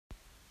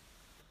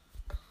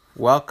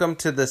Welcome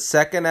to the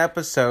second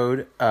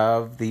episode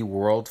of the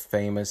world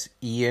famous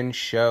Ian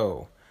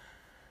Show.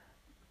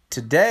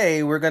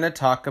 Today we're going to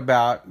talk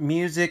about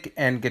music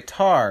and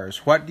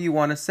guitars. What do you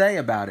want to say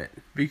about it?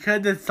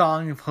 Because the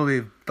song is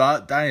probably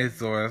about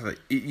dinosaurs that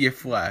eat your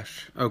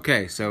flesh.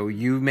 Okay, so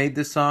you made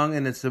this song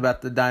and it's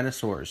about the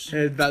dinosaurs.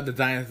 It's about the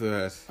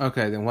dinosaurs.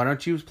 Okay, then why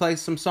don't you play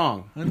some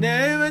song? I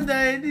never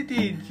died to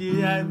teach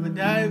you, I'm a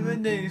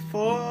diamond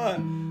 84.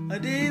 I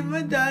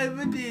never died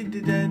to teach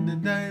you, I'm a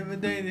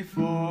diamond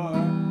 84.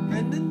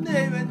 And the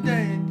never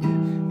died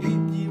to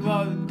eat you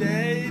all the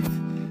days.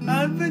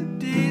 I'm a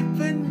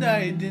deep and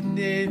night and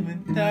never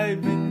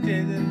diamond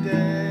in the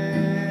day.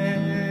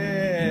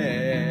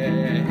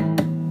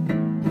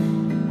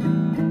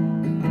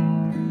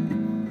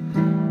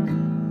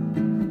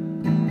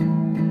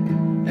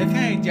 That's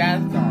kind of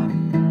jazz song.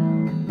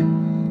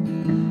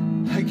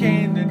 I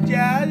came to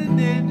jazz and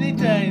every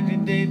time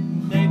in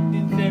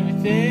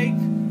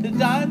 1976. The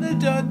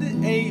dinosaur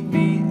that ate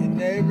me and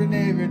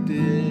never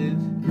did.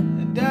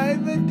 And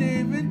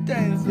diamond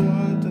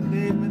dinosaurs that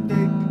lived in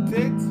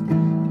 1996.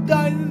 The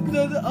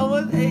dinosaur that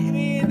almost ate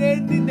me in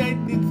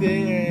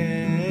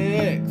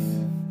 1996.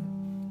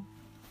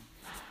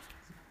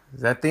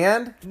 Is that the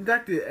end?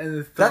 That's the end of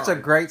the song. That's a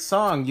great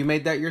song. You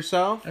made that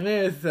yourself? I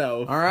made it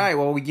so. All right,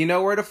 well, you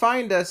know where to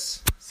find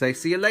us. Say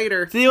see you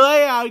later. See you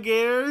later,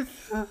 alligators.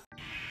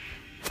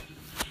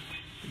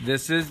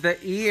 This is the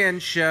Ian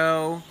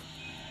Show,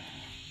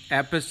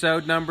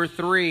 episode number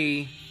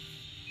 3.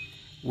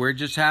 We're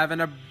just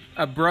having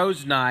a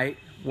bros night,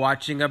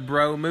 watching a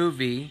bro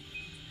movie,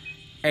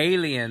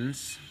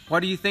 Aliens.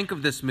 What do you think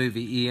of this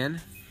movie,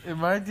 Ian? It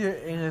reminds you of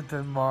Aliens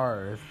on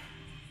Mars.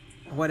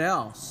 What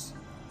else?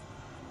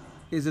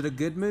 Is it a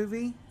good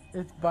movie?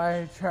 It's by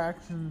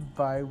attraction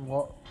by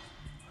what?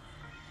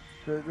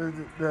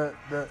 It's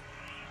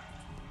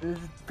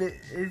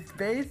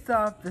based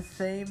off the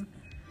same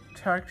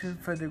attraction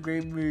for the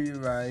Great Movie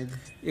Ride.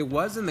 It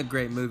was in the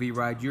Great Movie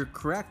Ride. You're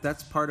correct.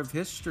 That's part of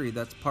history.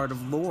 That's part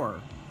of lore.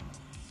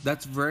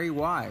 That's very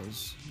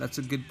wise. That's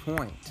a good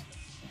point.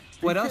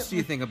 What else do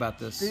you think about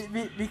this?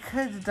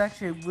 Because it's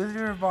actually a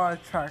Wizard of Oz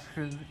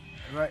attraction.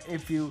 Right?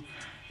 If you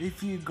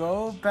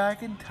go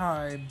back in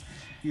time,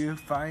 you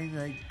find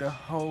like the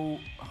whole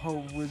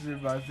Wizard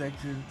of Oz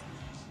section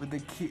with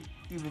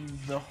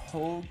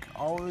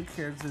all the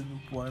characters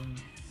in one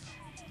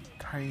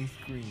tiny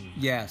screen.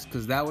 Yes,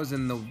 because that was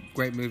in the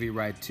Great Movie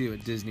Ride too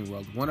at Disney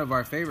World. One of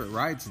our favorite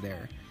rides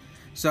there.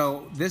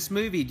 So this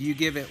movie, do you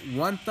give it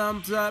 1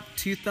 thumbs up,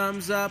 2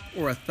 thumbs up,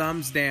 or a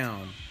thumbs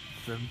down?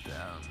 Thumbs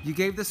down. You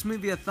gave this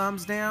movie a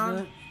thumbs down?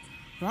 Yeah.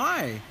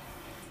 Why?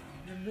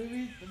 The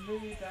movie's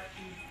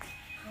actually.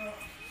 Hello,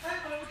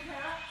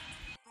 cat.